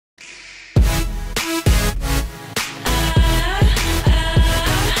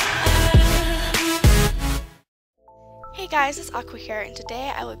guys, it's Aqua here, and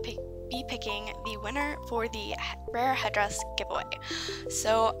today I will be picking the winner for the rare headdress giveaway.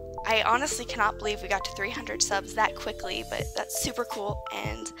 So I honestly cannot believe we got to 300 subs that quickly, but that's super cool,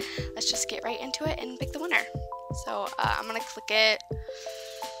 and let's just get right into it and pick the winner. So I'm gonna click it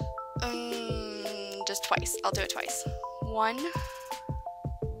just twice. I'll do it twice. 1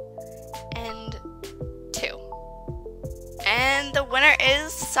 and 2. And the winner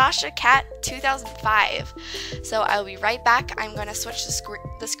is Sasha Cat 2005. So I'll be right back. I'm going to switch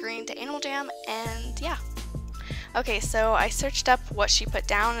the screen to Animal Jam, and yeah. Okay, so I searched up what she put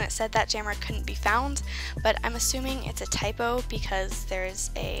down, and it said that jammer couldn't be found, but I'm assuming it's a typo because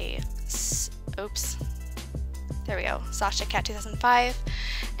there's a, oops, there we go, Sasha Cat 2005,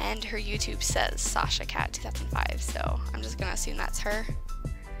 and her YouTube says Sasha Cat 2005, so I'm just going to assume that's her.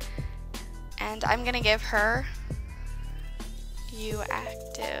 And I'm going to give her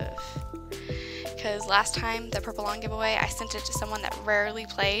active, because last time the purple long giveaway I sent it to someone that rarely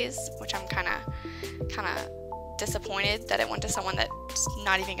plays, which I'm kind of disappointed that it went to someone that's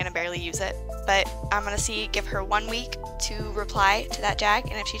not even gonna barely use it. But I'm gonna give her 1 week to reply to that jag,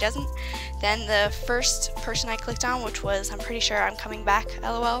 and if she doesn't, then the first person I clicked on, which was I'm pretty sure I'm coming back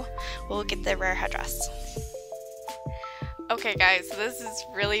LOL, will get the rare headdress. Okay guys, so this is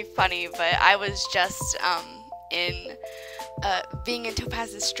really funny, but I was just being in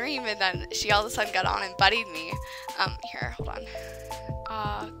Topaz's stream, and then she all of a sudden got on and buddied me. Here, hold on.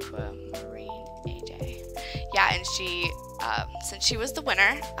 Aquamariine AJ. Yeah, and she, since she was the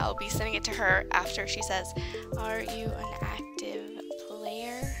winner, I'll be sending it to her after she says, "Are you an active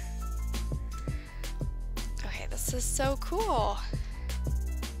player?" Okay, this is so cool.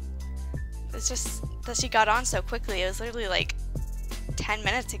 It's just that she got on so quickly. It was literally like 10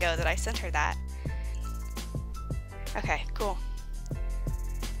 minutes ago that I sent her that. Okay, cool.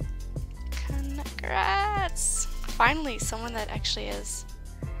 Congrats! Finally, someone that actually is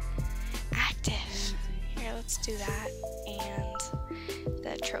active. Here, let's do that. And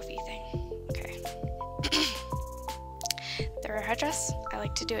the trophy thing. Okay. The rare headdress. I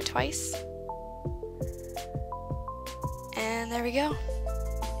like to do it twice. And there we go.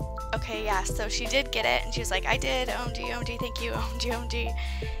 Okay, yeah, so she did get it, and she was like, "I did, OMG, OMG, thank you, OMG, OMG.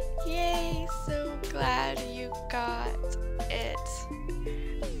 Yay, so glad you got it."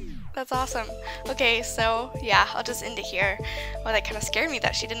 That's awesome. Okay, so yeah, I'll just end it here. Well, that kind of scared me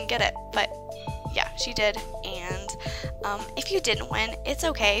that she didn't get it, but yeah, she did. And if you didn't win, it's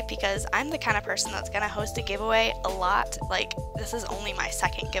okay, because I'm the kind of person that's gonna host a giveaway a lot. Like, this is only my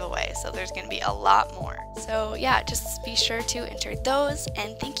second giveaway, so there's gonna be a lot more. So yeah, just be sure to enter those,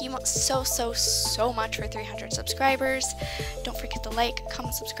 and thank you so much for 300 subscribers. Don't forget to like,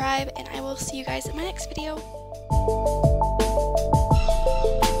 comment, subscribe, and I will see you guys in my next video.